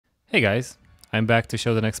Hey guys, I'm back to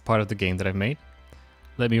show the next part of the game that I've made.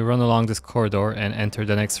 Let me run along this corridor and enter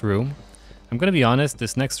the next room. I'm gonna be honest,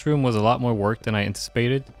 this next room was a lot more work than I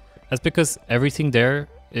anticipated. That's because everything there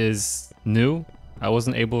is new. I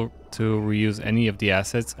wasn't able to reuse any of the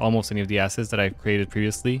assets, almost any of the assets that I've created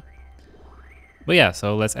previously. But yeah,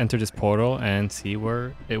 so let's enter this portal and see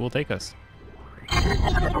where it will take us.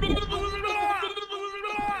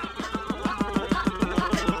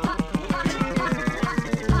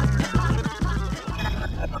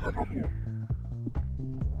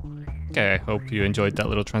 Okay, I hope you enjoyed that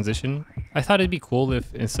little transition. I thought it'd be cool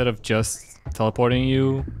if instead of just teleporting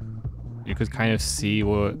you, you could kind of see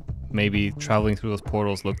what maybe traveling through those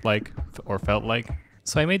portals looked like or felt like.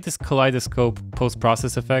 So I made this kaleidoscope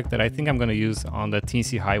post-process effect that I think I'm going to use on the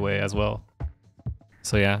TC highway as well.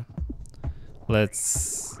 So yeah,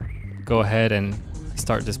 let's go ahead and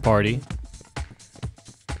start this party.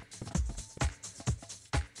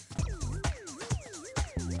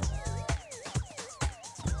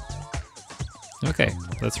 Okay,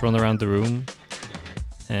 let's run around the room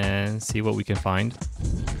and see what we can find.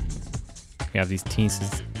 We have these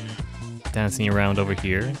teens dancing around over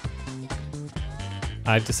here.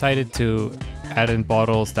 I've decided to add in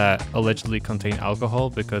bottles that allegedly contain alcohol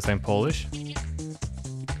because I'm Polish.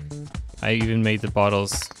 I even made the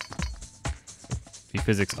bottles be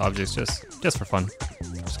physics objects just for fun,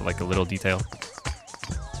 just like a little detail.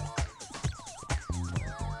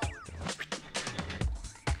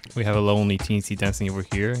 We have a lonely teensy dancing over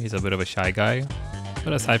here. He's a bit of a shy guy.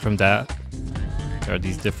 But aside from that, there are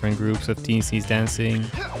these different groups of teensies dancing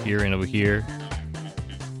here and over here.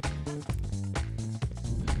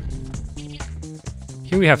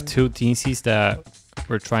 Here we have two teensies that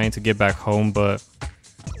were trying to get back home, but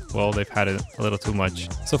well, they've had it a little too much.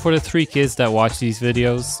 So for the 3 kids that watch these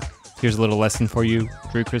videos, here's a little lesson for you.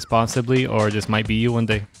 Drink responsibly or this might be you one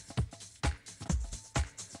day.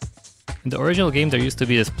 In the original game, there used to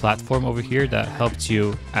be this platform over here that helped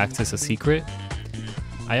you access a secret.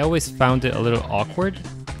 I always found it a little awkward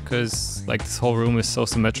because like this whole room is so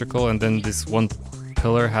symmetrical and then this one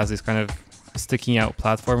pillar has this kind of sticking out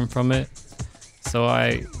platform from it. So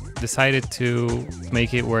I decided to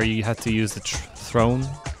make it where you had to use the throne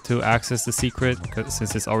to access the secret, because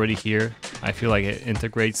since it's already here, I feel like it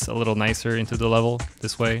integrates a little nicer into the level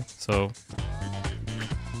this way. So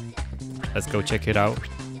let's go check it out.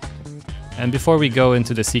 And before we go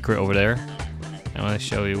into the secret over there, I want to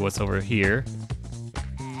show you what's over here.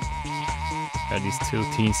 Got these 2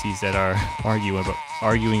 teensies that are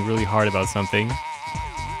arguing really hard about something.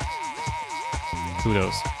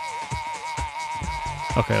 Kudos.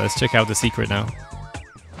 Okay, let's check out the secret now.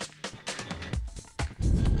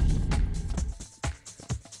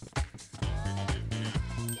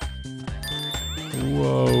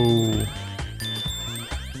 Whoa.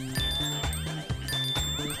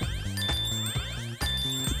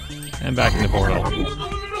 And back in the portal.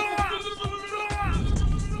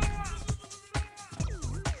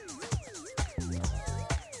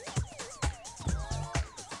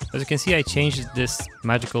 As you can see, I changed this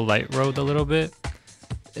magical light road a little bit.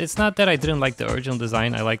 It's not that I didn't like the original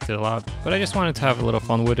design, I liked it a lot, but I just wanted to have a little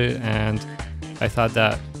fun with it, and I thought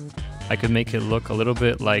that I could make it look a little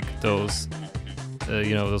bit like those,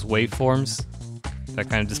 you know, those waveforms that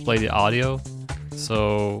kind of display the audio.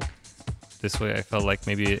 So this way I felt like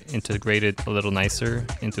maybe it integrated a little nicer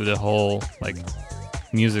into the whole like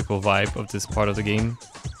musical vibe of this part of the game.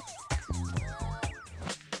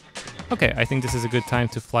 Okay, I think this is a good time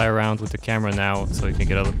to fly around with the camera now so you can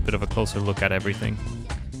get a bit of a closer look at everything.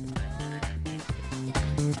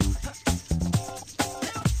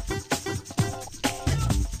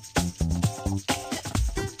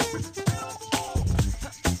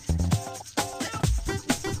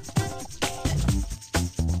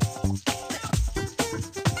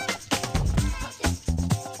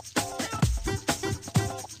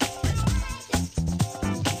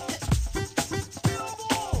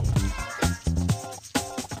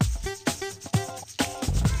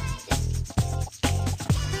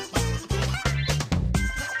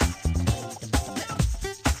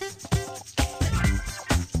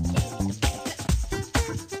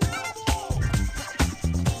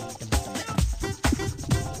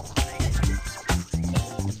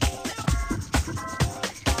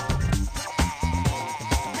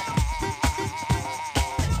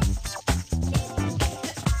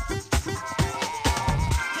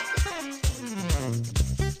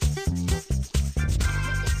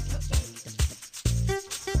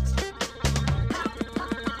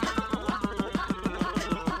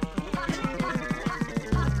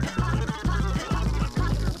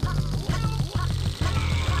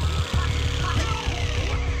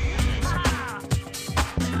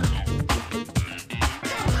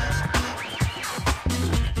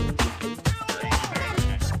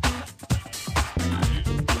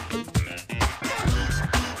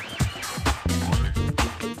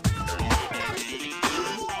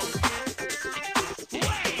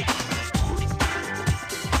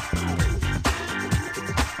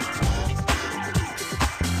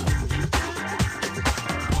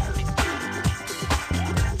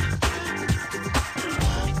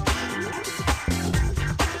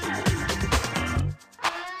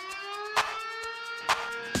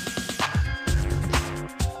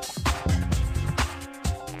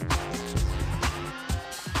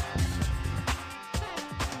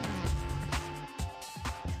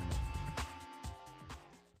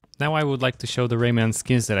 Now I would like to show the Rayman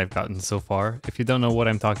skins that I've gotten so far. If you don't know what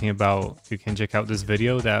I'm talking about, you can check out this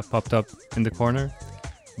video that popped up in the corner.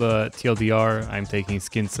 But TLDR, I'm taking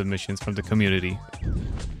skin submissions from the community.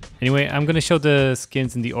 Anyway, I'm gonna show the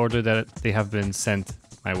skins in the order that they have been sent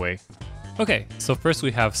my way. Okay, so first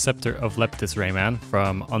we have Scepter of Leptis Rayman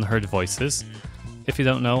from Unheard Voices. If you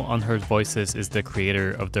don't know, Unheard Voices is the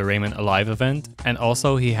creator of the Rayman Alive event, and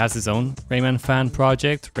also he has his own Rayman fan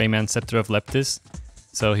project, Rayman Scepter of Leptis.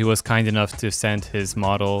 So he was kind enough to send his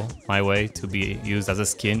model my way to be used as a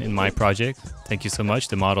skin in my project. Thank you so much,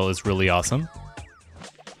 the model is really awesome.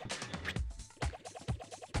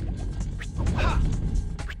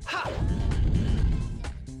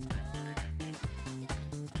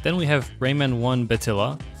 Then we have Rayman 1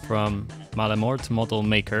 Betilla from Malamort Model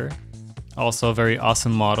Maker. Also a very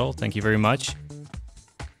awesome model, thank you very much.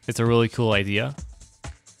 It's a really cool idea.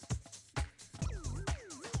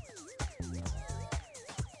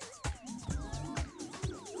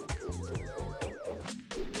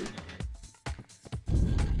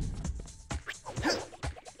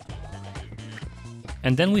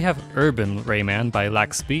 And then we have Urban Rayman by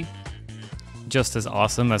Laxby. Just as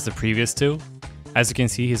awesome as the previous two. As you can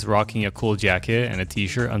see, he's rocking a cool jacket and a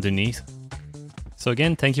t-shirt underneath. So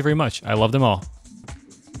again, thank you very much. I love them all.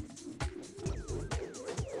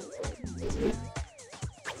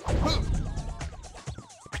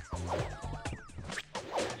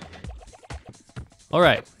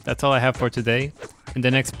 Alright, that's all I have for today. In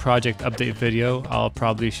the next project update video, I'll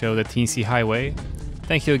probably show the Teensy Highway.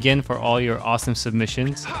 Thank you again for all your awesome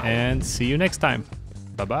submissions, and see you next time.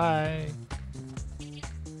 Bye bye!